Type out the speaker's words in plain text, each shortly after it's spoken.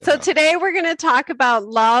today we're going to talk about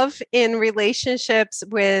love in relationships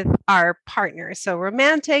with our partner. So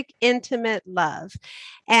romantic, intimate love.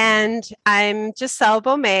 And I'm Giselle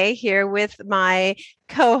Beaumais here with my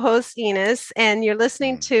co-host Enos, and you're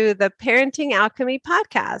listening to the Parenting Alchemy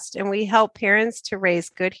podcast. And we help parents to raise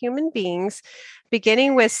good human beings,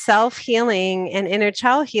 beginning with self-healing and inner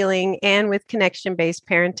child healing and with connection-based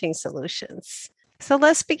parenting solutions. So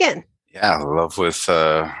let's begin. Yeah, love with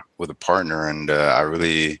a partner, and I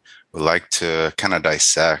really would like to kind of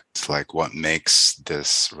dissect like what makes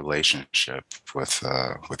this relationship with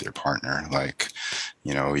your partner. Like,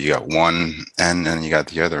 you got one end and you got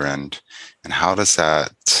the other end, and how does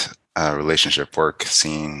that relationship work?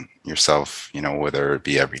 Seeing yourself, whether it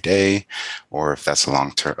be every day, or if that's a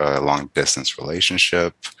long distance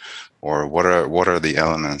relationship, or what are the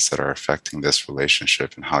elements that are affecting this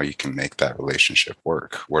relationship and how you can make that relationship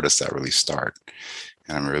work? Where does that really start?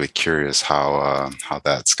 And I'm really curious how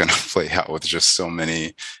that's going to play out with just so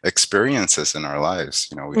many experiences in our lives.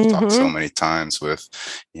 We've talked so many times with,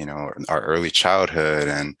 our early childhood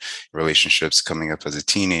and relationships coming up as a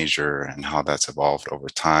teenager and how that's evolved over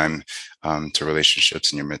time to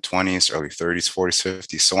relationships in your mid-20s, early 30s, 40s,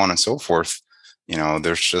 50s, so on and so forth.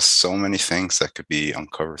 There's just so many things that could be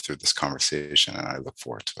uncovered through this conversation, and I look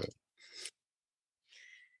forward to it.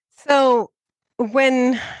 So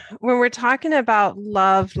when we're talking about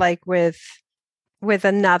love, like with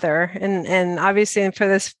another, and obviously for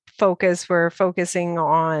this focus, we're focusing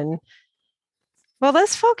on, well,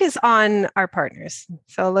 let's focus on our partners.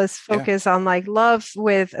 So let's focus on like love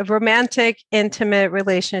with a romantic, intimate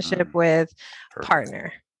relationship with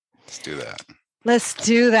partner. Let's do that. Let's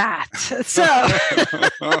do that. So,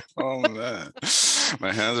 oh man,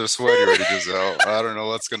 my hands are sweaty already, Giselle. I don't know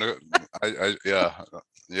what's gonna. Yeah.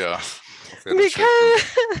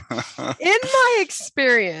 Because in my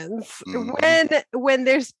experience, when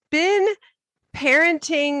there's been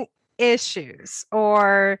parenting issues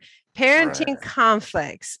or parenting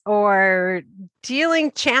conflicts or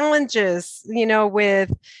dealing challenges,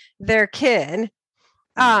 with their kid,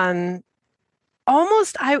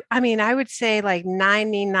 almost, I mean, I would say like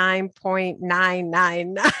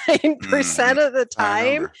 99.999% of the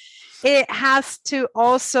time, it has to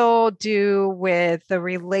also do with the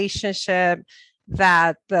relationship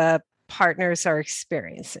that the partners are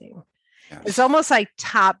experiencing. Yes. It's almost like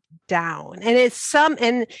top down, and it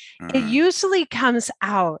usually comes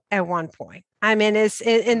out at one point. I mean, it's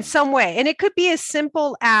in some way, and it could be as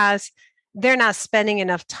simple as they're not spending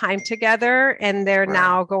enough time together and they're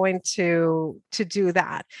now going to do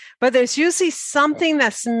that. But there's usually something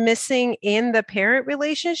that's missing in the parent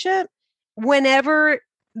relationship whenever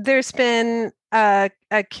there's been a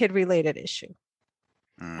kid related issue.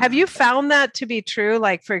 Have you found that to be true?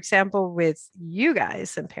 Like, for example, with you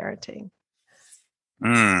guys in parenting?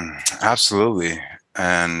 Absolutely.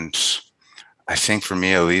 And I think for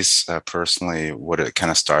me, at least personally, what it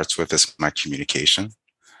kind of starts with is my communication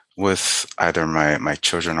with either my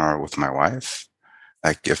children or with my wife.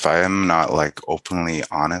 Like, if I am not like openly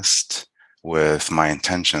honest with my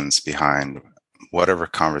intentions behind whatever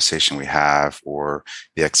conversation we have or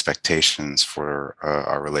the expectations for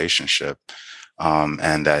our relationship,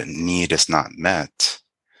 and that need is not met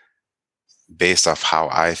based off how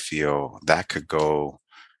I feel, that could go,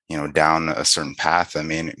 down a certain path that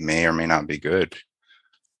may or may not be good.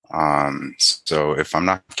 So if I'm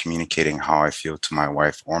not communicating how I feel to my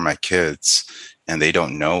wife or my kids, and they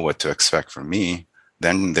don't know what to expect from me,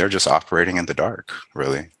 then they're just operating in the dark,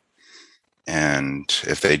 really. And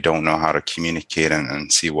if they don't know how to communicate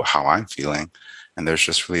and see how I'm feeling, and there's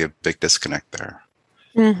just really a big disconnect there.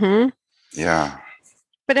 Yeah.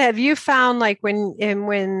 But have you found like when,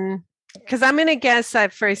 because I'm going to guess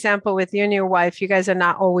that, for example, with you and your wife, you guys are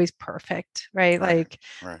not always perfect, right? Like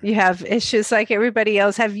you have issues like everybody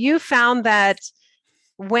else. Have you found that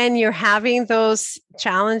when you're having those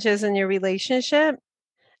challenges in your relationship,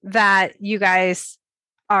 that you guys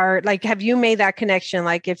are like, have you made that connection?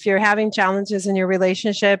 Like if you're having challenges in your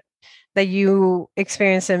relationship, that you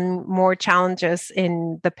experience more challenges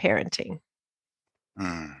in the parenting?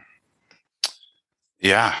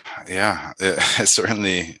 Yeah. It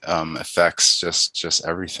certainly affects just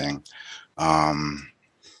everything.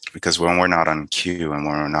 Because when we're not on cue and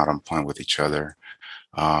when we're not on point with each other,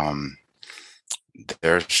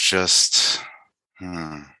 there's just,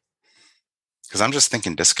 because I'm just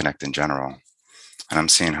thinking disconnect in general. And I'm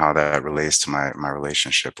seeing how that relates to my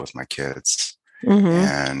relationship with my kids.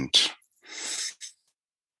 And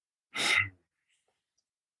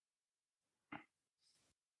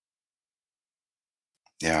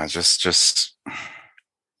yeah, just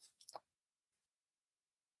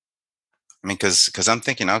I mean, because I'm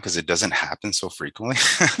thinking now, because it doesn't happen so frequently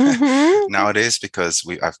Mm-hmm. nowadays. Because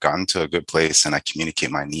I've gotten to a good place, and I communicate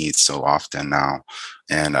my needs so often now,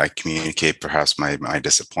 and I communicate perhaps my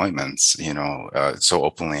disappointments, so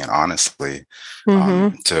openly and honestly.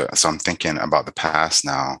 Mm-hmm. So I'm thinking about the past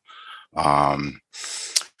now, um,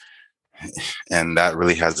 and that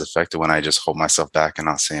really has affected when I just hold myself back and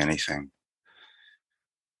not say anything.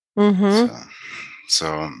 Mm-hmm. So,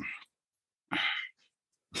 so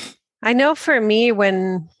I know for me,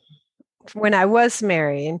 when I was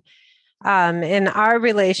married, and our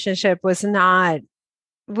relationship was not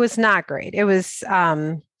great. It was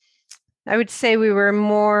I would say we were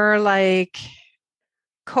more like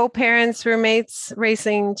co-parents, roommates,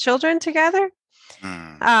 raising children together,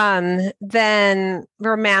 mm, than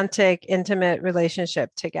romantic, intimate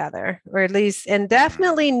relationship together, or at least, and mm,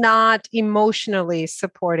 definitely not emotionally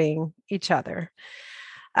supporting each other,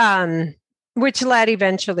 um, which led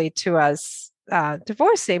eventually to us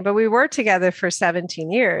divorcing. But we were together for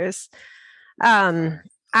 17 years. Um,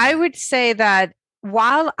 I would say that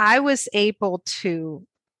while I was able to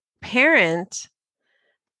parent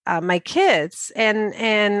my kids,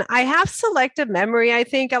 and I have selective memory, I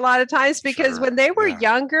think, a lot of times, because sure, when they were yeah,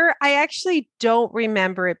 younger, I actually don't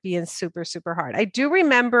remember it being super super hard. I do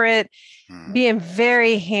remember it mm, being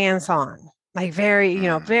very hands on, like very,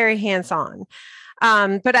 mm, very hands on.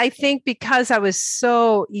 But I think because I was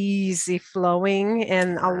so easy flowing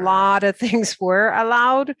and a right, lot of things were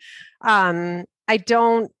allowed,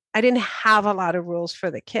 I didn't have a lot of rules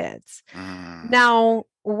for the kids. mm, Now,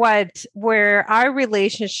 where our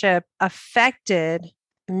relationship affected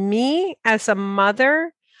me as a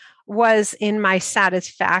mother was in my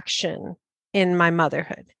satisfaction in my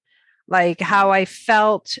motherhood, like how mm, I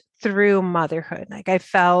felt through motherhood. Like I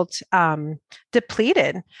felt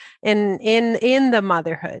depleted in the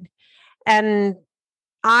motherhood. And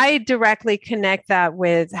I directly connect that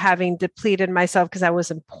with having depleted myself because I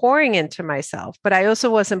wasn't pouring into myself, but I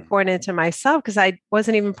also wasn't mm, pouring into myself because I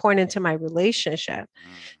wasn't even pouring into my relationship.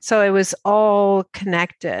 mm, So it was all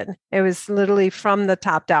connected. It was literally from the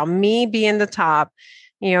top down, me being the top,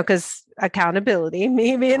 because accountability,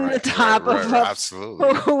 me being the right, right, top right, of, right, of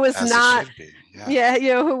absolutely, who was as it not, should be, yeah, yeah,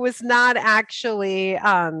 who was not actually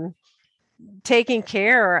taking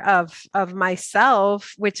care of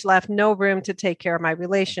myself, which left no room to take care of my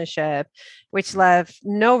relationship, which mm, left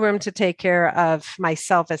no room to take care of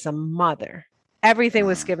myself as a mother. Everything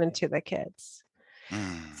was mm, given to the kids.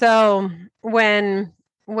 mm, So when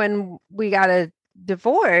we got a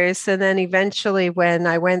divorce, and then eventually when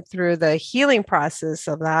I went through the healing process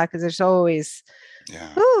of that, because there's always yeah,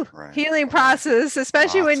 whew, right, healing right, process,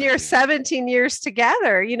 especially when to you're heal, 17 years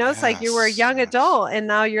together. It's like you were a yes, young yes, adult and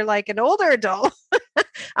now you're like an older adult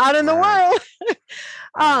out in the right, world.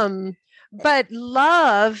 right, um, but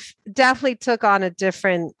love definitely took on a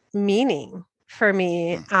different meaning for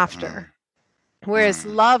me mm, mm, after. Whereas mm,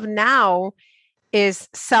 love now is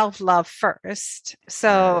self love first.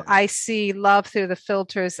 So right, I see love through the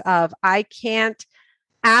filters of I can't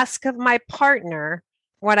ask of my partner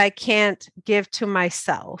what I can't give to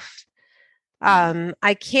myself. mm,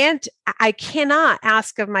 I cannot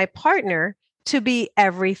ask of my partner to be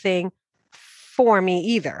everything for me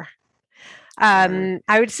either. right,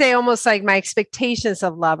 I would say almost like my expectations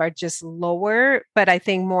of love are just lower, but I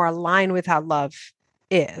think more aligned with how love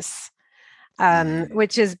is. mm,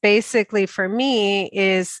 Which is basically for me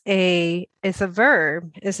is a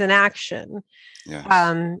verb, is an action,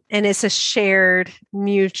 yes. and it's a shared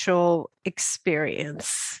mutual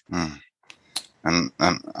experience. Mm. And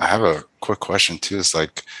I have a quick question too. Is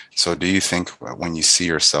like, so do you think when you see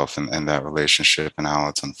yourself in that relationship and how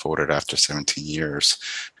it's unfolded after 17 years,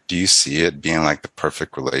 do you see it being like the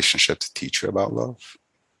perfect relationship to teach you about love?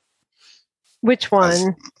 Which As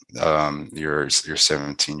one? your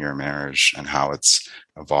 17-year marriage and how it's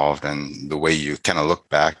evolved and the way you kind of look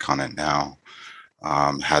back on it now,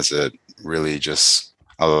 has it really just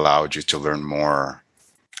allowed you to learn more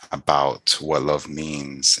about what love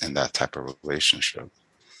means in that type of relationship?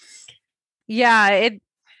 Yeah,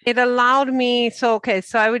 it allowed me. So okay,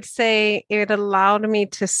 so I would say it allowed me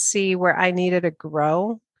to see where I needed to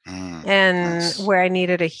grow Mm, and nice. where I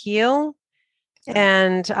needed to heal, Yeah.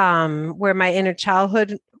 and where my inner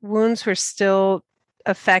childhood wounds were still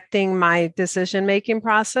affecting my decision making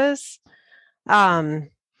process, um,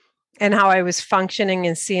 and how I was functioning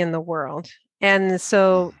and seeing the world. And Mm,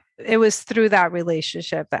 so it was through that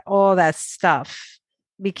relationship that all that stuff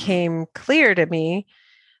mm, became clear to me.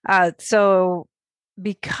 So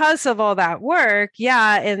because of all that work,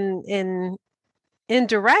 yeah, in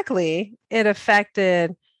indirectly, it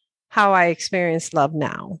affected how I experience love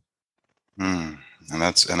now. mm. And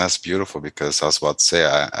that's beautiful, because I was about to say,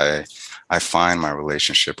 I find my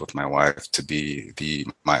relationship with my wife to be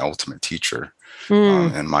my ultimate teacher,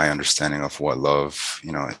 Mm, and my understanding of what love,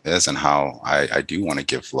 is, and how I do want to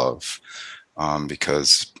give love.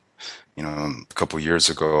 Because, a couple years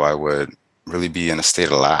ago, I would really be in a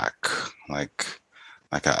state of lack. Like,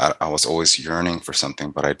 I was always yearning for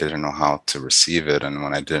something, but I didn't know how to receive it. And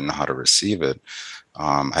when I didn't know how to receive it,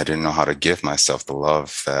 I didn't know how to give myself the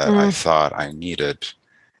love that I mm, thought I needed.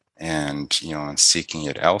 And, and seeking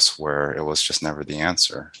it elsewhere, it was just never the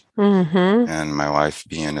answer. mm-hmm. And my wife,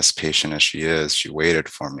 being as patient as she is, she waited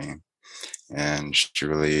for me. And she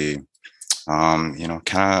really,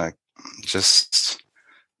 kind of just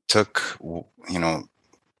took,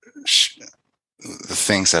 the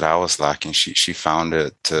things that I was lacking. She found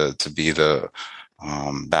it to be the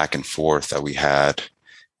back and forth that we had,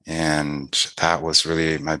 and that was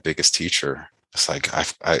really my biggest teacher. It's like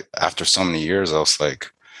I after so many years, I was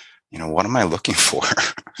like, what am I looking for?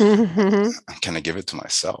 Mm-hmm. Can I give it to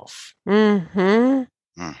myself? Mm-hmm.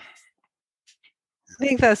 Mm, I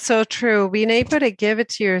think that's so true. Being able to give it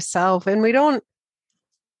to yourself. And we don't,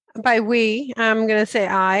 by we, I'm gonna say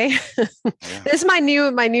I. yeah. This is my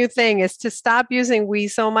new thing is to stop using we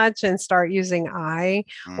so much and start using I,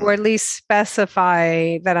 or Mm, at least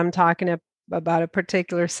specify that I'm talking about a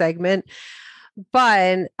particular segment.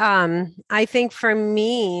 But I think for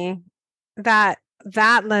me, that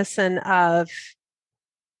that lesson of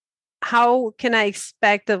how can I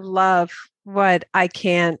expect of love what I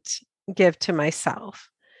can't give to myself?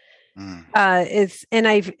 mm, Is and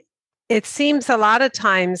I've it seems a lot of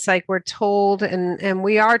times like we're told and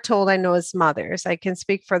we are told, I know as mothers, I can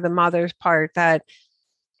speak for the mother's part, that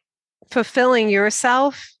fulfilling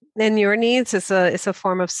yourself and your needs is a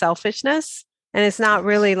form of selfishness, and it's not yes.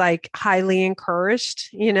 really like highly encouraged,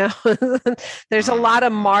 you know. There's a lot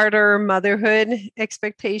of Mm, martyr motherhood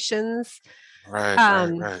expectations. right, right,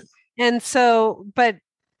 um right. and so but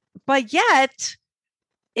yet,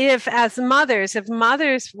 if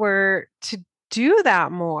mothers were to do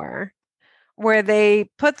that more, where they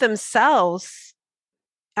put themselves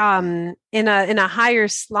Mm, in a higher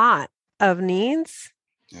slot of needs,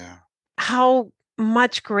 yeah, how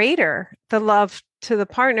much greater the love to the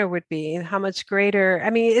partner would be, how much greater.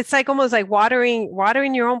 I mean, it's like almost like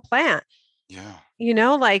watering your own plant, yeah.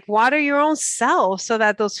 like water your own self so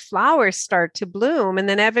that those flowers start to bloom, and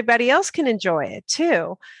then everybody else can enjoy it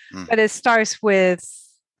too. Mm, But it starts with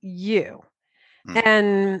you.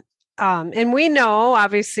 mm, And we know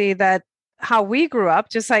obviously that how we grew up,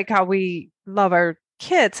 just like how we love our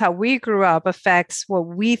kids, how we grew up affects what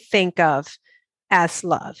we think of as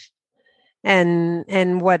love,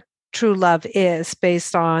 and what true love is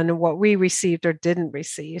based on what we received or didn't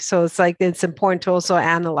receive. So it's like it's important to also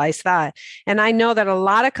analyze that. And I know that a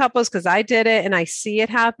lot of couples, because I did it and I see it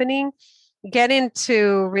happening, get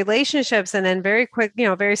into relationships and then very quick,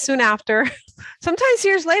 very soon after, sometimes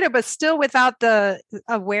years later, but still without the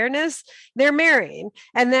awareness, they're married.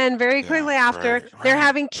 And then very yeah, quickly after, right, they're right,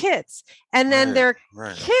 having kids. And then right, their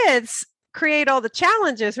right. kids create all the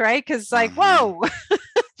challenges, right? Because, like, Mm-hmm. whoa,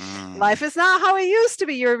 life Mm, is not how it used to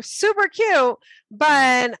be. You're super cute, mm,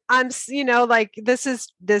 but like this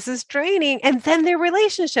is draining. And then their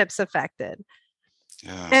relationships affected.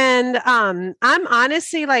 yeah. And I'm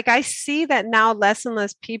honestly like, I see that now less and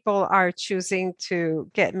less people are choosing to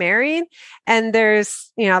get married. And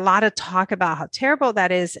there's, a lot of talk about how terrible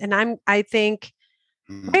that is. And I think,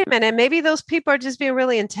 Mm. wait a minute, maybe those people are just being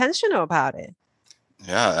really intentional about it.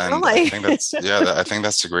 Yeah, and I Like, think that's I think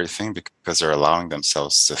that's a great thing, because they're allowing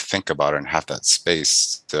themselves to think about it and have that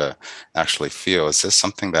space to actually feel, is this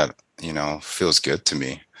something that, feels good to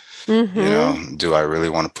me? mm-hmm, Do I really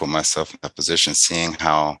want to put myself in that position, seeing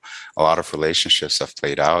how a lot of relationships have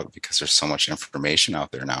played out, because there's so much information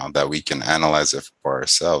out there now that we can analyze it for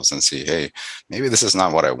ourselves and see, hey, maybe this is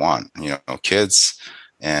not what I want. Kids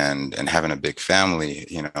and having a big family,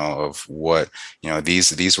 of what,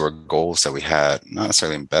 these were goals that we had, not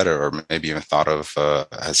necessarily better, or maybe even thought of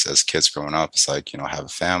as kids growing up. It's like, have a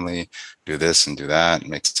family, do this and do that,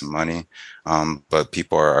 make some money. But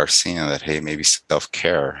people are seeing that, hey, maybe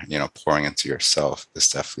self-care, pouring into yourself is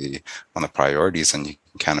definitely one of the priorities, and you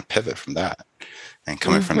can kind of pivot from that, and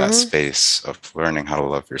coming from that mm-hmm. space of learning how to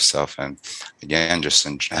love yourself, and again, just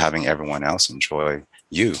having everyone else enjoy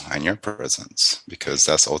you and your presence, because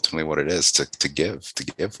that's ultimately what it is, to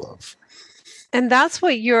give love. And that's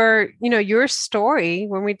what your story,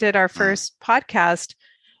 when we did our Mm, first podcast,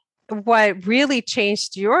 what really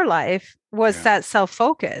changed your life was yeah, that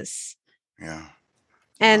self-focus. yeah,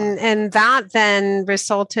 And that then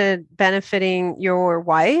resulted benefiting your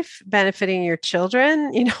wife, benefiting your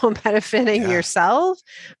children, benefiting yourself.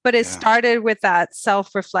 But it started with that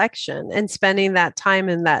self-reflection and spending that time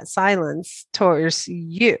in that silence towards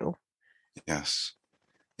you. Yes.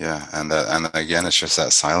 Yeah, and again, it's just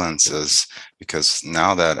that silence is because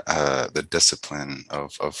now that the discipline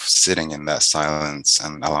of sitting in that silence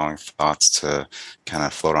and allowing thoughts to kind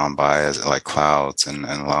of float on by as like clouds, and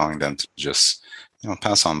allowing them to just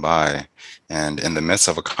pass on by. And in the midst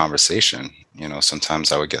of a conversation,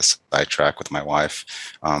 sometimes I would get sidetracked with my wife,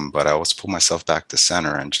 but I always pull myself back to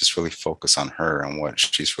center and just really focus on her and what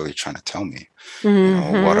she's really trying to tell me.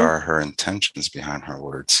 What are her intentions behind her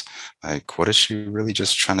words? Like, what is she really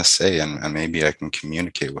just trying to say? And maybe I can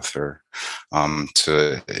communicate with her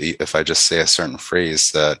if I just say a certain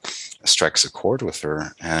phrase that strikes a chord with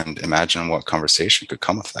her, and imagine what conversation could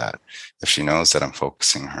come with that. If she knows that I'm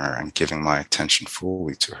focusing her and giving my attention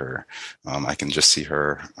fully to her, I can just see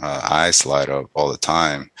her eyes light up all the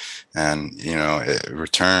time. And, in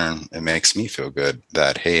return, it makes me feel good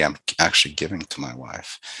that, hey, I'm actually giving to my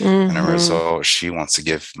wife. And as a result, she wants to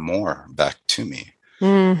give more back to me.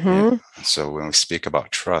 So when we speak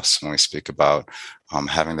about trust, when we speak about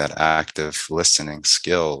having that active listening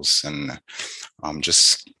skills, and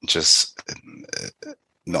just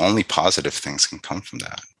the only positive things can come from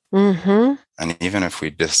that. And even if we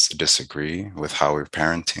disagree with how we're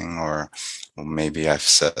parenting, or maybe I've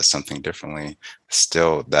said something differently,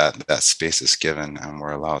 still that space is given, and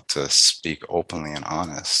we're allowed to speak openly and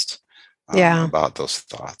honest about those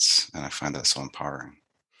thoughts. And I find that so empowering.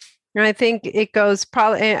 And I think it goes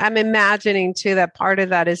probably, I'm imagining too, that part of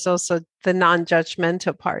that is also the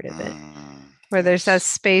non-judgmental part of it, where there's that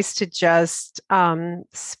space to just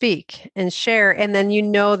speak and share. And then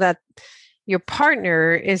that your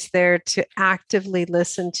partner is there to actively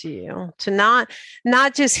listen to you, to not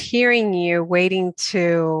just hearing you, waiting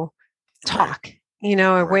to talk,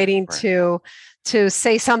 or waiting to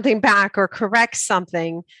say something back or correct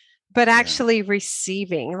something, but actually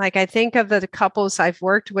receiving. Like, I think of the couples I've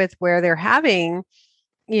worked with where they're having,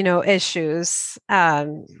 issues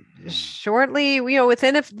shortly,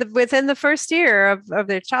 within the first year of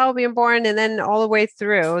their child being born, and then all the way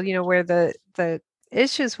through, where the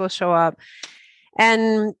issues will show up.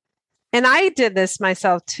 And I did this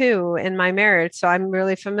myself too in my marriage, so I'm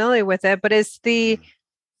really familiar with it. But it's the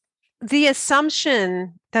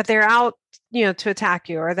assumption that they're out, to attack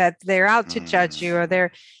you, or that they're out to judge you,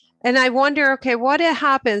 and I wonder, okay, what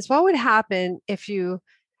would happen if you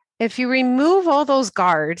remove all those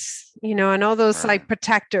guards, and all those like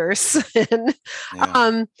protectors,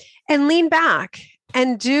 and lean back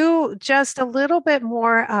and do just a little bit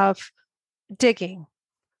more of digging.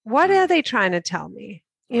 What are they trying to tell me?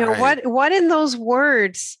 What in those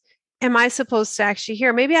words am I supposed to actually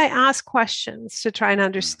hear? Maybe I ask questions to try and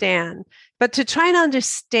understand, but to try and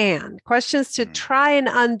understand, questions to try and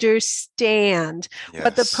understand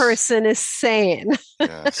what the person is saying.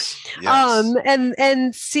 And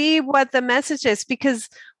see what the message is. Because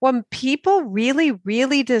what people really,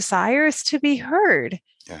 really desire is to be heard.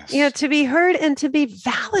 To be heard and to be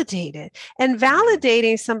validated. And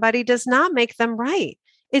validating somebody does not make them right.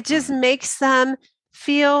 It just makes them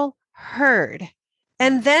feel heard.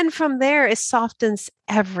 And then from there, it softens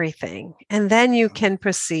everything. And then you can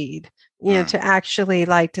proceed, to actually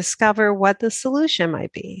discover what the solution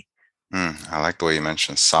might be. I like the way you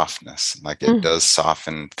mentioned softness. Like, it does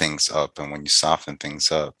soften things up. And when you soften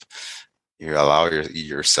things up, you allow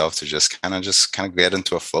yourself to just kind of get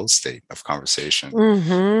into a flow state of conversation.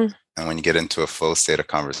 And when you get into a flow state of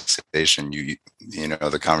conversation,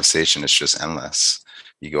 the conversation is just endless.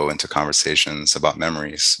 You go into conversations about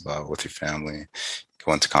memories, about with your family.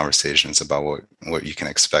 Go into conversations about what you can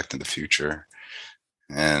expect in the future.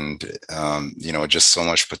 And, just so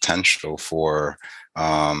much potential for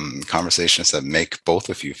conversations that make both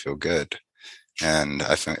of you feel good. And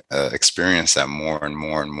I've experienced that more and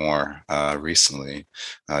more and more recently,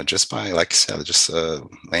 just by, like I said, just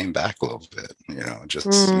laying back a little bit,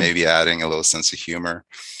 just maybe adding a little sense of humor,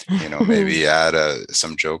 maybe add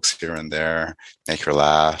some jokes here and there, make her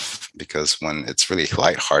laugh, because when it's really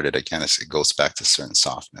lighthearted, again, it goes back to a certain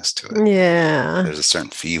softness to it. Yeah. There's a certain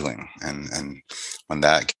feeling. And when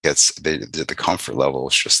that gets, the comfort level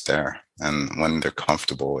is just there. And when they're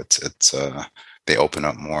comfortable, it's they open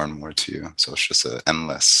up more and more to you. So it's just an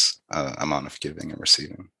endless amount of giving and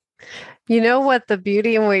receiving. You know what the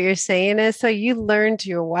beauty in what you're saying is? So you learned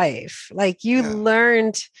your wife, like you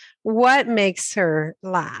learned what makes her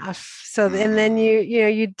laugh. So and then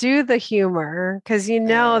Mm, you do the humor because you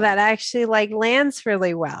know yeah. that actually like lands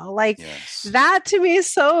really well. Like Yes. that to me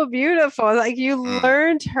is so beautiful. Like you Mm,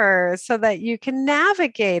 learned her so that you can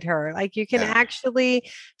navigate her. Like you can yeah. actually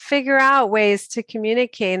figure out ways to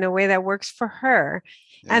communicate in a way that works for her.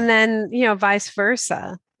 And Yeah. then, vice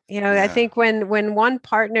versa. I Yeah. think when one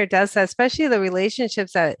partner does that, especially the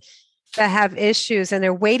relationships that have issues and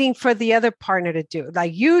they're waiting for the other partner to do it.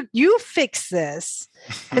 Like you fix this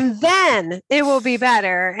and then it will be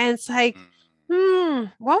better. And it's like,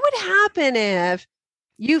 Mm, what would happen if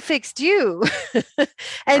you fixed you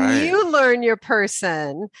and right. you learn your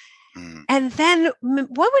person? Mm, And then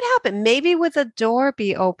what would happen? Maybe would the door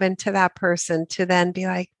be open to that person to then be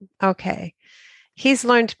like, okay, he's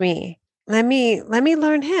learned me. Let me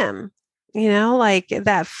learn him. Like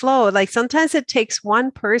that flow. Like sometimes it takes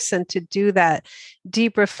one person to do that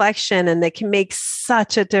deep reflection and they can make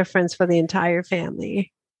such a difference for the entire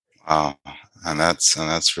family. wow. And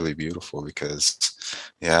that's really beautiful because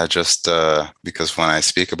yeah, just because when I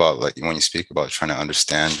speak about like when you speak about trying to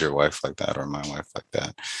understand your wife like that or my wife like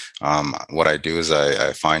that, what I do is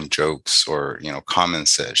I find jokes or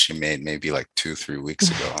comments that she made maybe like 2, 3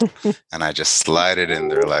 weeks ago, and I just slide it in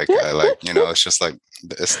there. Like I like it's just like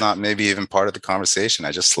it's not maybe even part of the conversation.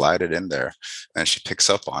 I just slide it in there, and she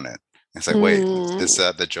picks up on it. It's like, wait, is Mm.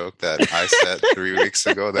 that the joke that I said 3 weeks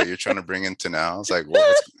ago that you're trying to bring into now? It's like,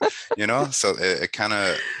 so it kind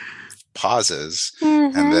of pauses,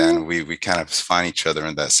 and Hmm. then we kind of find each other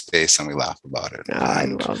in that space and we laugh about it, Oh, I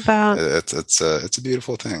and love that. it's a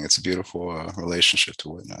beautiful thing. It's a beautiful relationship to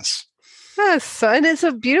witness. Yes, so and it's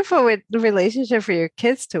a beautiful relationship for your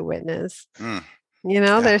kids to witness. Mm, They're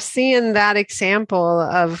yeah. seeing that example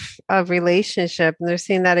of relationship and they're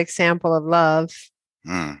seeing that example of love.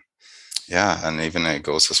 Mm. Yeah, and even it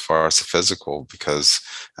goes as far as the physical because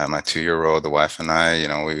my 2-year-old, the wife and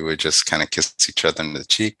I, we would just kind of kiss each other in the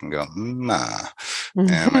cheek and go, nah.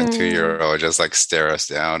 And my 2-year-old would just like stare us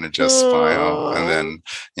down and just smile. And Oh. then,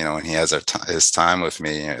 when he has his time with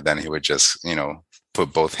me, then he would just,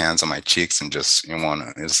 put both hands on my cheeks and just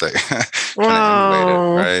it's like trying to emulate it,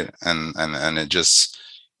 Oh, right? And it just,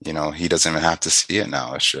 he doesn't even have to see it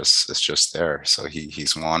now. It's just there. So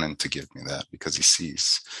he's wanting to give me that because he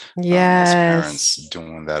sees us parents yes.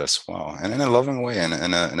 doing that as well, and in a loving way and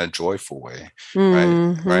in a joyful way, right?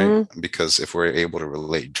 Right? Mm-hmm. Because if we're able to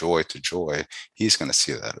relate joy to joy, he's going to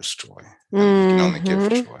see that as joy, and he can only give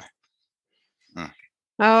Mm-hmm. joy. Mm.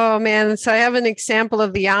 Oh man. So I have an example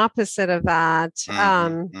of the opposite of that.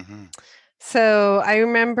 Mm-hmm, mm-hmm, So I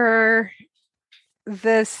remember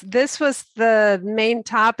this was the main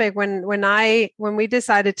topic when we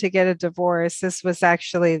decided to get a divorce. This was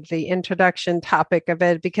actually the introduction topic of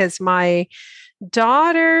it because my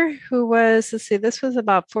daughter, who was, let's see, this was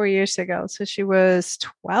about 4 years ago, so she was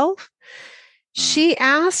 12. mm. She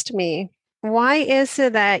asked me, why is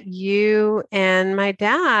it that you and my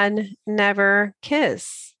dad never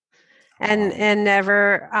kiss and Oh,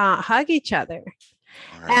 never hug each other?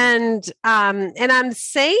 right. And I'm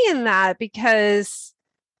saying that because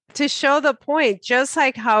to show the point, just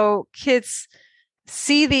like how kids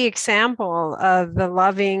see the example of the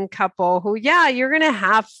loving couple who, yeah, you're going to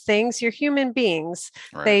have things, you're human beings.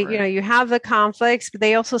 Right, right. You have the conflicts, but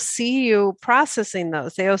they also see you processing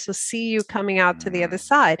those. They also see you coming out to the other Mm,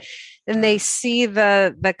 side. And they right. see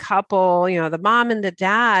the couple, the mom and the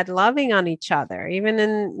dad loving on each other,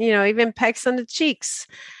 even even pecks on the cheeks.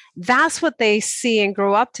 That's what they see and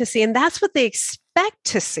grow up to see. And that's what they expect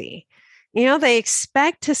to see. They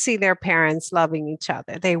expect to see their parents loving each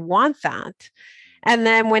other. They want that. And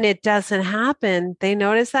then when it doesn't happen, they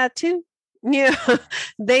notice that too. Yeah,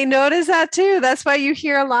 they notice that too. That's why you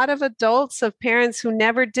hear a lot of adults of parents who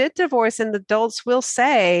never did divorce, and adults will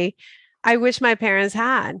say, I wish my parents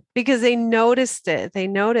had because they noticed it. They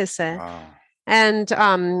notice it. Wow. And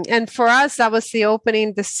for us, that was the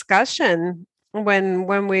opening discussion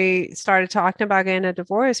when we started talking about getting a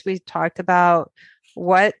divorce. We talked about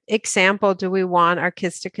what example do we want our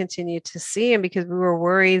kids to continue to see, and because we were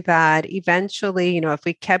worried that eventually, if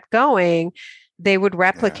we kept going, they would Yeah.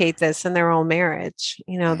 replicate this in their own marriage.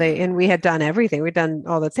 And Mm. we had done everything. We'd done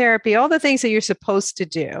all the therapy, all the things that you're supposed to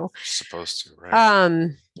do. Supposed to, right?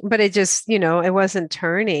 But it just, it wasn't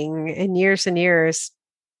turning in years and years.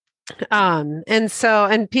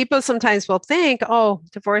 And people sometimes will think, oh,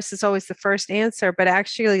 divorce is always the first answer, but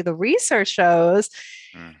actually the research shows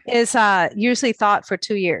Mm. is usually thought for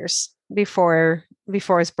 2 years before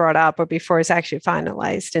it's brought up or before it's actually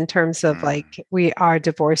finalized in terms of Mm. like we are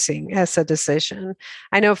divorcing as a decision.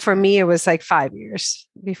 I know for Mm. me it was like 5 years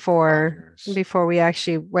five before years. before we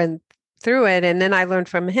actually went through it. And then I learned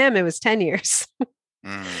from him, it was 10 years.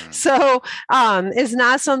 Mm, So it's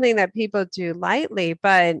not something that people do lightly,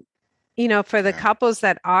 but for the yeah. couples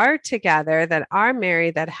that are together, that are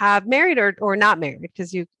married, that have married or not married,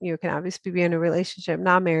 because you can obviously be in a relationship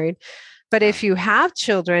not married, but Yeah. if you have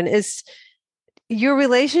children, is your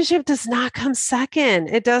relationship does not come second.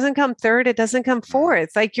 It doesn't come third. It doesn't come Mm, fourth.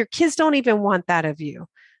 Like your kids don't even want that of you.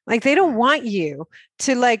 Like they don't mm, want you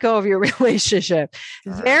to let go of your relationship.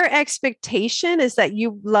 all right. Their expectation is that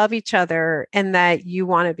you love each other and that you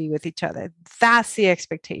want to be with each other. That's the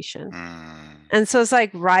expectation. Mm, And so it's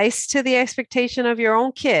like rise to the expectation of your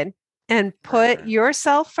own kid and put right.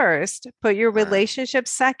 yourself first, put your Right. relationship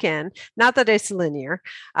second. Not that it's linear,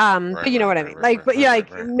 but Right. you know Right. what I Right. mean. Right. Like, Right. but yeah,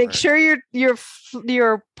 Right. like Right. make Right. sure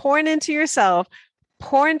you're pouring into yourself,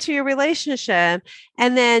 pour into your relationship,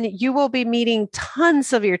 and then you will be meeting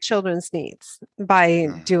tons of your children's needs by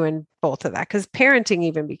Mm. doing both of that. Because parenting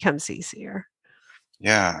even becomes easier.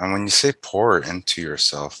 Yeah, and when you say pour into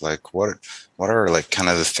yourself, like what are like kind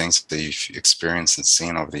of the things that you've experienced and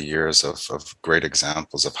seen over the years of great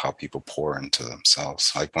examples of how people pour into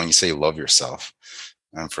themselves? Like when you say love yourself,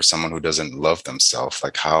 and for someone who doesn't love themselves,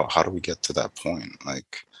 like how do we get to that point?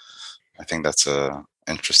 Like I think that's a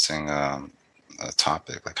interesting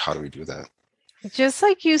topic. Like how do we do that? Just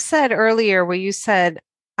like you said earlier, where you said,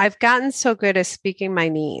 I've gotten so good at speaking my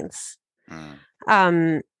needs. Mm,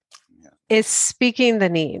 Um, yeah, is speaking the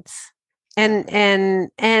needs yeah,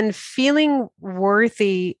 and feeling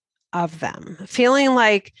worthy of them, feeling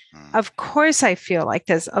like, mm, of course I feel like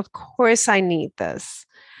this, of course I need this,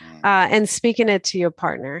 mm, and speaking it to your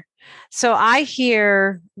partner. So I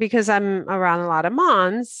hear, because I'm around a lot of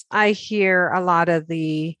moms, I hear a lot of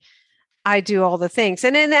the, I do all the things.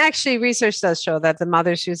 And then actually research does show that the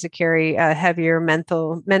mothers usually carry a heavier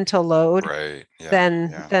mental load right, yeah, than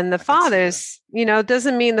yeah, the I can see that. fathers.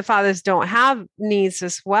 Doesn't mean the fathers don't have needs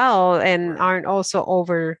as well and Right, aren't also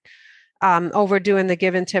overdoing the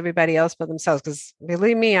giving to everybody else but themselves, because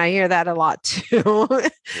believe me, I hear that a lot too.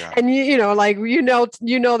 yeah, And like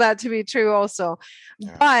that to be true also.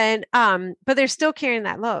 yeah, But they're still carrying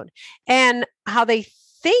that load. And how they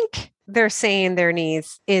think they're saying their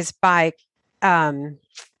needs is by um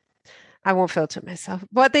I won't filter myself.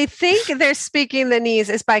 What they think they're speaking the needs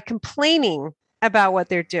is by complaining about what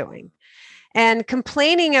they're doing. And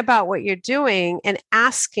complaining about what you're doing and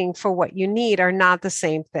asking for what you need are not the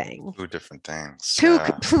same thing. two different things. Two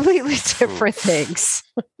Yeah. completely Phew. different things.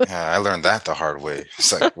 Yeah, I learned that the hard way.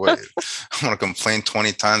 It's like, wait, I'm gonna complain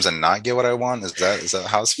 20 times and not get what I want. Is that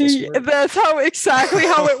how it's supposed to work? That's exactly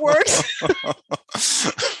how it works.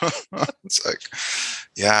 It's like,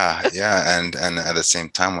 yeah, yeah, and at the same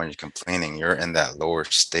time, when you're complaining, you're in that lower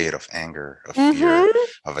state of anger, of fear,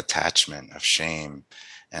 Mm-hmm. of attachment, of shame.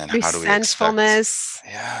 And how do we expect? Resentfulness.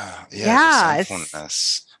 Yeah, yeah, Yeah.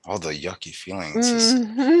 resentfulness, all the yucky feelings. Is how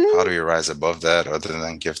Mm-hmm. do we rise above that other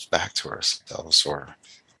than give back to ourselves? Or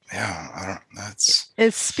yeah, I don't. That's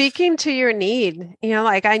It's speaking to your need.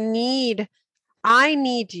 Like I need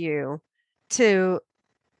you to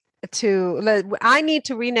I need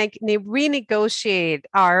to renegotiate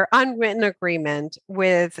our unwritten agreement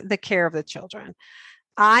with the care of the children.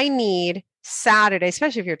 I need Saturday,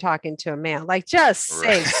 especially if you're talking to a male, like just say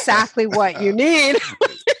right. exactly what you need.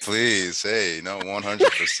 Please, hey, no,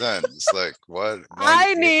 100%. It's like what one?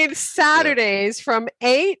 I need Yeah. Saturdays from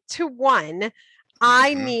 8 to 1.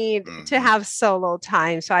 I Mm-hmm. need to Mm-hmm. have solo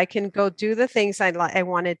time so I can go do the things I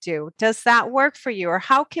want to do. Does that work for you? Or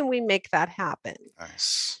how can we make that happen?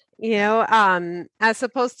 Nice. Yeah. As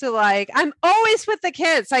opposed to like, I'm always with the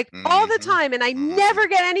kids, like all the Mm-hmm. time, and I Mm-hmm. never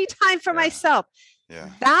get any time for Yeah. myself. Yeah.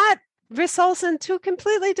 That results in two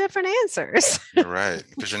completely different answers. You're right,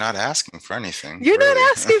 because you're not asking for anything, You're not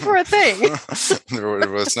really. asking for a thing.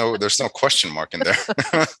 There's no question mark in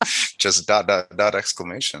there. Just dot dot dot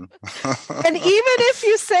exclamation. And even if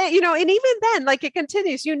you say, and even then, like it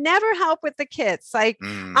continues, you never help with the kids. Like,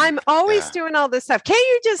 Mm, I'm always yeah, doing all this stuff. Can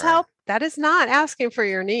you just right. help? That is not asking for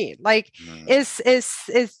your need. Like, Mm,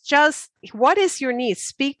 is just what is your need?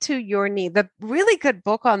 Speak to your need. The really good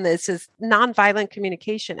book on this is Nonviolent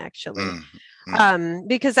Communication, actually, mm, mm.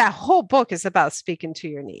 because that whole book is about speaking to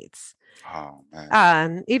your needs. Oh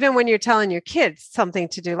man. Even when you're telling your kids something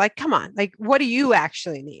to do, like, come on, like, what do you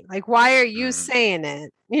actually need? Like, why are you Mm, saying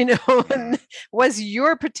it? mm, Was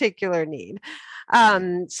your particular need?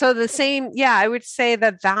 mm, So the same, yeah, I would say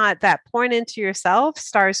that point into yourself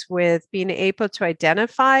starts with being able to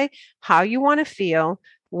identify how you want to feel,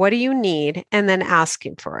 what do you need, and then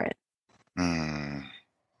asking for it. mm.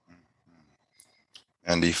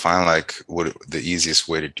 And do you find like would the easiest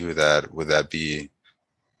way to do that would that be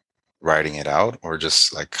writing it out, or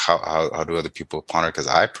just like how do other people ponder? Because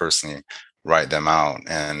I personally write them out,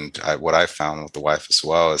 and what I found with the wife as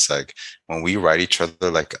well is like when we write each other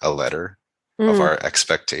like a letter of Mm. our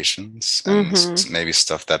expectations and Mm-hmm. maybe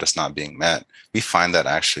stuff that is not being met, we find that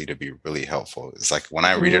actually to be really helpful. It's like when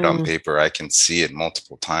I read it on Mm. paper, I can see it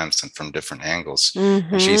multiple times and from different angles.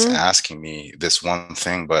 And she's Mm-hmm. asking me this one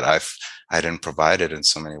thing, but I didn't provide it in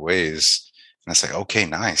so many ways. And it's like, okay,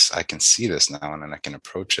 nice. I can see this now, and then I can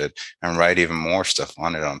approach it and write even more stuff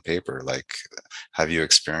on it on paper. Like, have you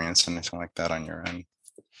experienced anything like that on your end?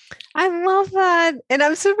 I love that. And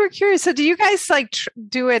I'm super curious. So do you guys like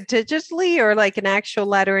do it digitally or like an actual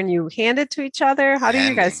letter and you hand it to each other? How do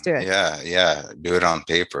you guys Handing, do it? yeah, do it on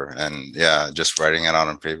paper, and yeah, just writing it out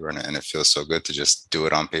on paper, and it feels so good to just do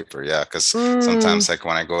it on paper. Yeah, because Mm. sometimes like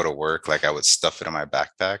when I go to work, like I would stuff it in my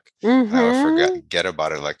backpack and I would Mm-hmm. forget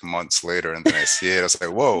about it like months later, and then I see it, I was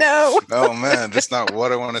like, whoa, No. oh man, this is not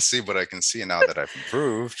what I want to see, but I can see now that I've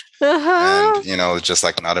improved. And Uh-huh. just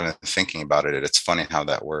like not even thinking about it, it's funny how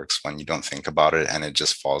that works when you don't think about it and it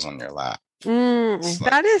just falls on your lap. It's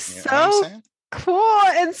like, That is you know what I'm so saying? cool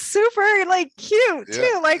and super like cute Yeah,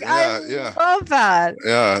 too. Like I yeah. love that.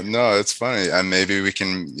 Yeah, no, it's funny. And maybe we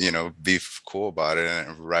can, be cool about it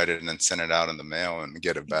and write it and then send it out in the mail and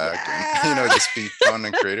get it back and, Yeah. just be fun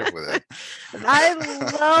and creative with it. I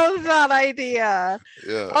love that idea.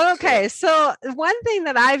 Yeah, yeah. Okay, so one thing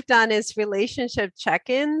that I've done is relationship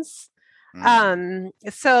check-ins. Mm,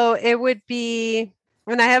 So it would be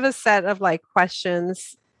when I have a set of like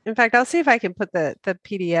questions. In fact, I'll see if I can put the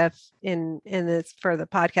PDF in this for the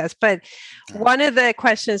podcast. But yeah. one of the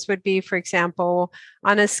questions would be, for example,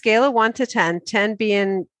 on a scale of 1 to 10, 10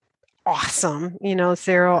 being awesome,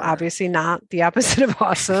 0 Right. obviously not the opposite of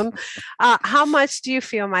awesome. How much do you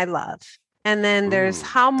feel my love? And then there's Ooh,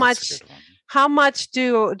 that's a good one. how much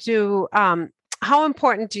do how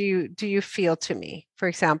important do you feel to me, for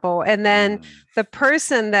example? And then Mm, the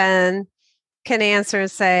person then can answer and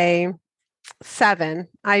say 7.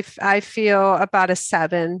 I feel about a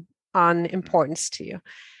 7 on mm, importance to you.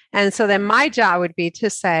 And so then my mm. job would be to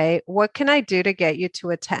say, what can I do to get you to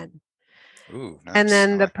a 10? Ooh, And nice. I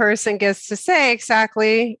then the like that. person gets to say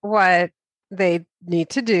exactly what they need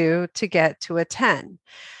to do to get to a 10.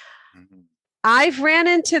 Mhm. I've ran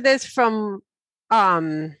into this from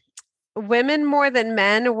um, women more than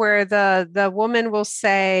men, where the woman will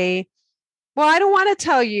say, "Well, I don't want to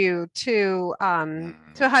tell you to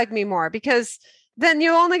Mm, hug me more because then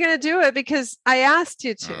you're only going to do it because I asked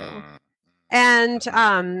you to." mm, And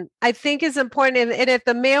mhm. I think is important. And if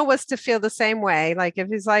the male was to feel the same way, like if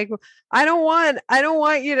he's like, I don't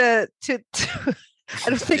want you to I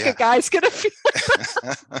don't think a Yeah. guy's gonna feel.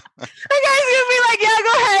 A guy's gonna be like, yeah,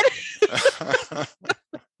 go ahead.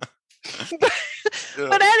 Yeah.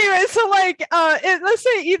 But anyway, so like, let's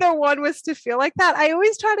say either one was to feel like that. I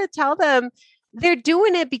always try to tell them they're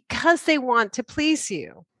doing it because they want to please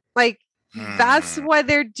you. Like that's Hmm. why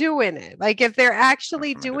they're doing it. Like if they're Come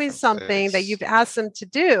actually from a doing different something that place. you've asked them to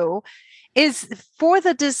do, is for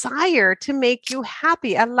the desire to make you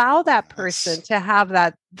happy. Allow that person Nice. to have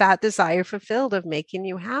that desire fulfilled of making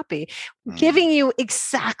you happy, Mm. giving you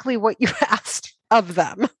exactly what you asked of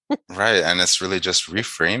them. Right. And it's really just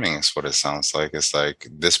reframing is what it sounds like. It's like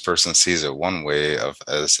this person sees it one way of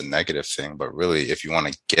as a negative thing, but really if you want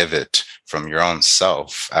to give it from your own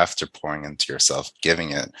self after pouring into yourself,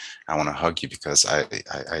 giving it, I want to hug you because I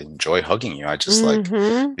enjoy hugging you. I just like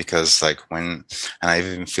Mm-hmm. because like and I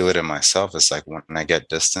even feel it in myself. It's like when I get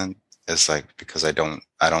distant, it's like because I don't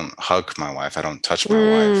hug my wife, I don't touch my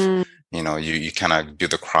wife. Mm, You kind of do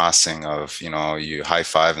the crossing of, you high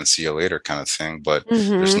five and see you later kind of thing, but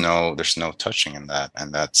there's mm-hmm. no there's no touching in that.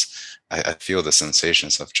 And that's I feel the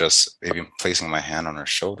sensations of just maybe placing my hand on her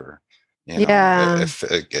shoulder. Yeah.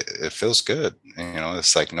 It feels good.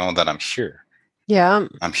 It's like knowing that Yeah.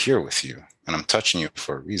 I'm here with you, and I'm touching you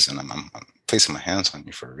for a reason. I'm placing my hands on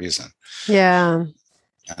you for a reason. Yeah.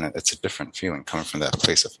 And it's a different feeling coming from that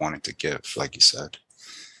place of wanting to give, like you said.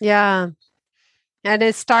 Yeah. And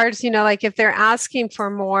it starts, like if they're asking for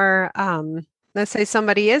more, let's say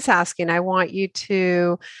somebody is asking, I want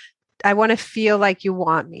to feel like you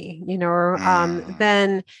want me, Mm,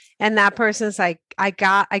 then, and that person's like, I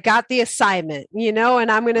got the assignment,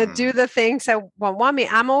 and I'm going to do mm, the things that want me.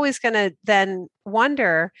 I'm always going to then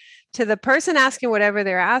wonder to the person asking whatever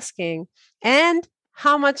they're asking, and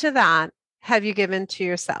how much of that have you given to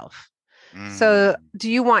yourself? So mm. do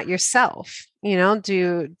you want yourself?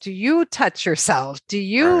 Do you touch yourself? Do Right.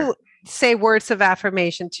 you say words of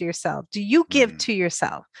affirmation to yourself? Do you give Mm, to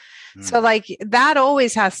yourself? So mm. like that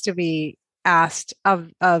always has to be asked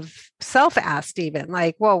of self asked, even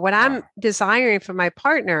like, well, when I'm Wow. desiring for my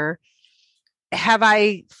partner, have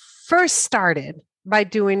I first started by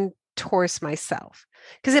doing towards myself?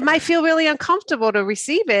 Because it might feel really uncomfortable to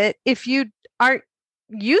receive it if you aren't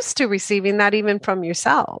used to receiving that even from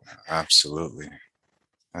yourself. Absolutely.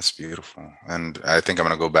 That's beautiful. And I think I'm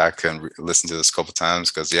going to go back and listen to this a couple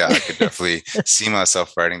times because, yeah, I could definitely see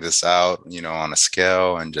myself writing this out, on a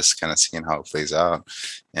scale and just kind of seeing how it plays out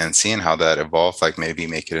and seeing how that evolved, like maybe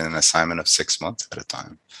make it an assignment of 6 months at a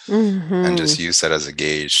time and just use that as a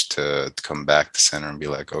gauge to come back to center and be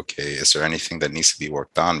like, okay, is there anything that needs to be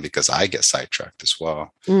worked on? Because I get sidetracked as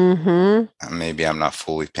well. And maybe I'm not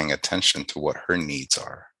fully paying attention to what her needs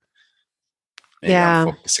are. Maybe I'm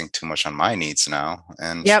focusing too much on my needs now,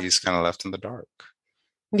 and she's kind of left in the dark.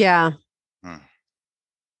 Yeah.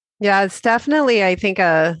 Yeah, it's definitely, I think,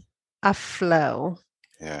 a flow.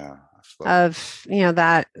 Yeah. Of,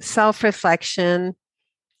 that self-reflection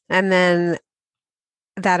and then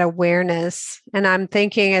that awareness. And I'm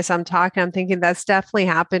thinking as I'm talking, I'm thinking that's definitely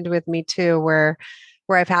happened with me too, where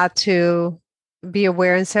I've had to be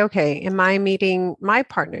aware and say, okay, am I meeting my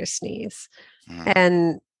partner's needs?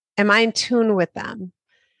 And am I in tune with them?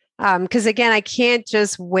 Because again, I can't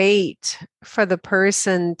just wait for the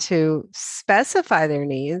person to specify their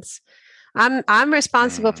needs. I'm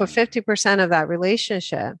responsible for 50% of that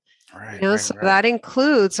relationship. So that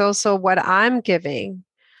includes also what I'm giving.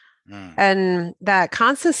 And that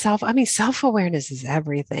constant self-awareness is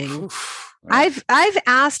everything. I've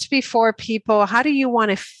asked before people, how do you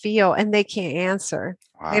want to feel? And they can't answer.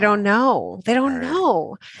 Wow. They don't know.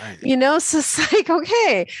 So it's like,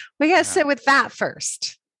 okay, we got to sit with that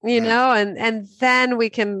first, and then we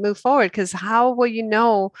can move forward. Because how will you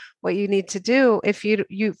know what you need to do if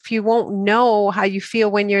you won't know how you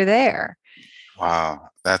feel when you're there? Wow,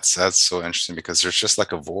 that's so interesting because there's just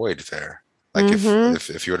like a void there. Like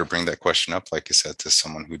if you were to bring that question up, like you said, to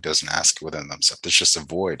someone who doesn't ask within themselves, there's just a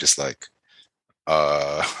void. It's like,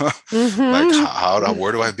 like how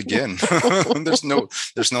where do I begin? there's no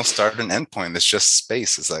start and end point. It's just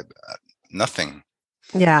space. It's like nothing.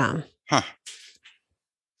 Yeah.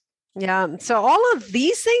 Yeah. So all of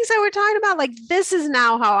these things that we're talking about, like this is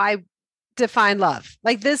now how I define love.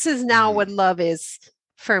 Like this is now what love is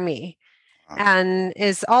for me. And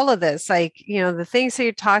is all of this, like, the things that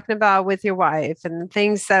you're talking about with your wife and the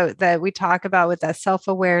things that we talk about with that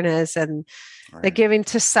self-awareness and the giving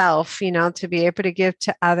to self, to be able to give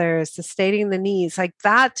to others, the stating the needs, like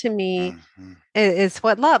that to me is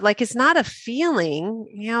what love, like, it's not a feeling,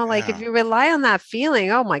 like if you rely on that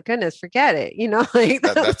feeling, oh my goodness, forget it, like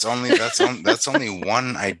that's only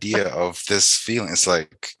one idea of this feeling. It's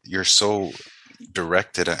like you're so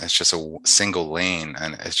directed and it's just a single lane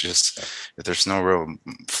and it's just there's no real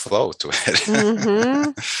flow to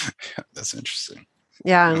it. That's interesting.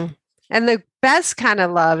 And the best kind of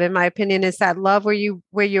love, in my opinion, is that love where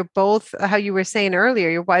you're both, how you were saying earlier,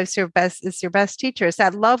 your wife's your best teacher. It's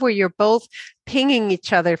that love where you're both pinging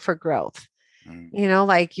each other for growth.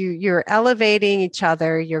 Like you're elevating each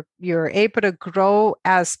other, you're able to grow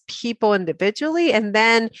as people individually, and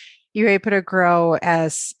then you're able to grow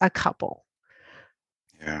as a couple.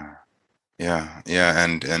 Yeah.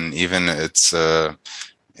 And even it's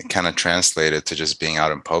kind of translated to just being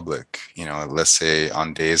out in public. Let's say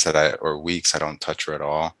on days or weeks I don't touch her at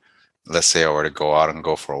all. Let's say I were to go out and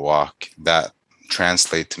go for a walk. That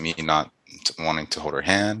translate to me not wanting to hold her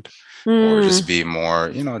hand or just be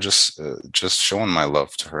more, just showing my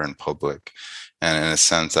love to her in public. And in a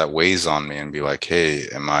sense that weighs on me and be like, hey,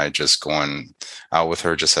 am I just going out with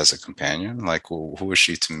her just as a companion? Like, who is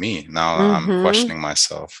she to me? Now I'm questioning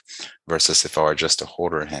myself versus if I were just to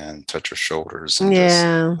hold her hand, touch her shoulders and just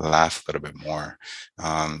laugh a little bit more.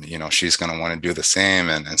 She's going to want to do the same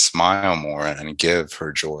and smile more and give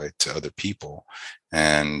her joy to other people.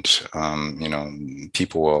 And,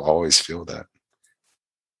 people will always feel that.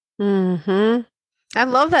 I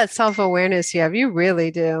love that self-awareness you have. You really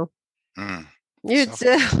do. You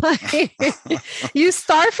you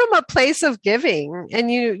start from a place of giving,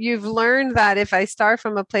 and you've learned that if I start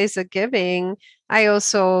from a place of giving, I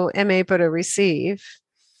also am able to receive.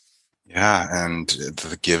 Yeah, and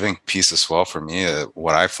the giving piece as well for me,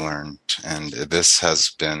 what I've learned, and this has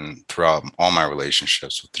been throughout all my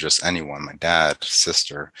relationships with just anyone, my dad,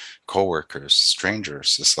 sister, coworkers,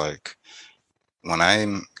 strangers. It's like when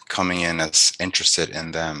I'm coming in as interested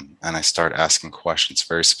in them and I start asking questions,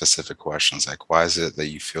 very specific questions, like, why is it that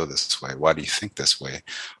you feel this way? Why do you think this way?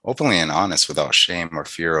 Openly and honest, without shame or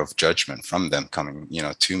fear of judgment from them coming,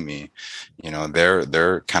 to me,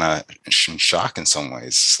 they're kind of in shock in some ways.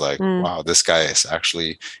 It's like, wow, this guy is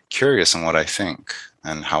actually curious on what I think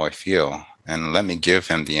and how I feel. And let me give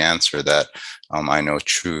him the answer that I know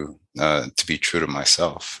to be true to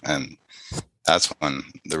myself. And That's when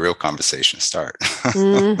the real conversations start.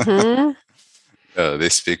 Hmm. They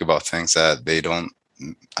speak about things that they don't.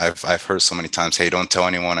 I've heard so many times, "Hey, don't tell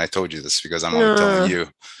anyone I told you this because I'm only telling Uh, you,"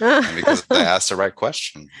 and because I asked the right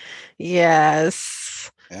question.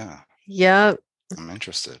 yes. Yeah, Yep. I'm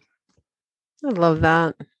interested. I love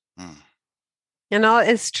that. Mm, And all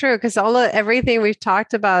it's true because all of everything we've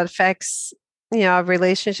talked about affects, our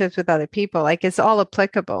relationships with other people. Like it's all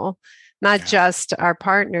applicable, not yeah, just our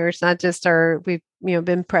partners, not just we've,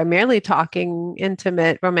 been primarily talking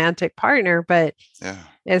intimate romantic partner, but yeah,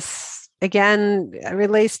 it's again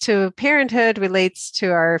relates to parenthood, relates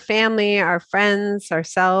to our family, our friends,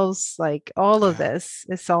 ourselves, like all of yeah, this.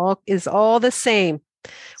 It's all is all the same.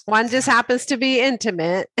 One just yeah. happens to be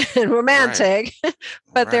intimate and Right, romantic,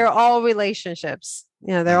 but they're right. all relationships.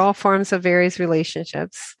 They're Mm, all forms of various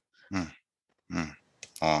relationships. mm, mm.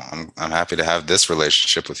 Well, I'm happy to have this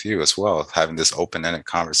relationship with you as well, having this open-ended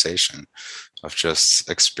conversation of just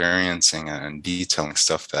experiencing and detailing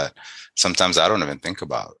stuff that sometimes I don't even think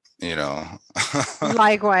about, you know.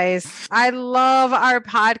 Likewise, I love our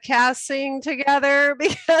podcasting together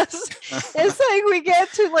because it's like we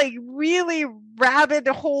get to like really rabbit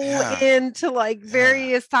hole Yeah, into like yeah,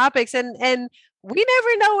 various topics and we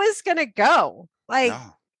never know where it's gonna go. Like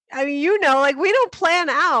no, I mean, like we don't plan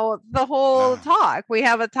out the whole no, talk. We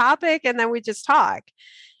have a topic and then we just talk.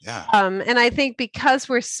 yeah, And I think because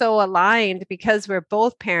we're so aligned, because we're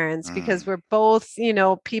both parents, because mm, we're both,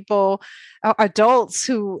 people, adults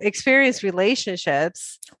who experience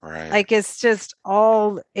relationships, right, like it's just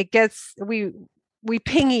all it gets. We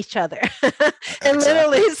ping each other, and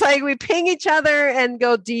literally, exactly. it's like we ping each other and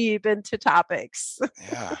go deep into topics.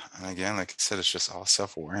 Yeah, and again, like I said, it's just all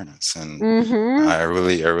self-awareness, and Hmm. I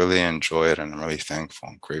really enjoy it, and I'm really thankful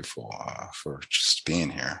and grateful for just being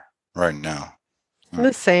here right now. Mm,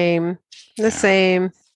 The same, the yeah. same.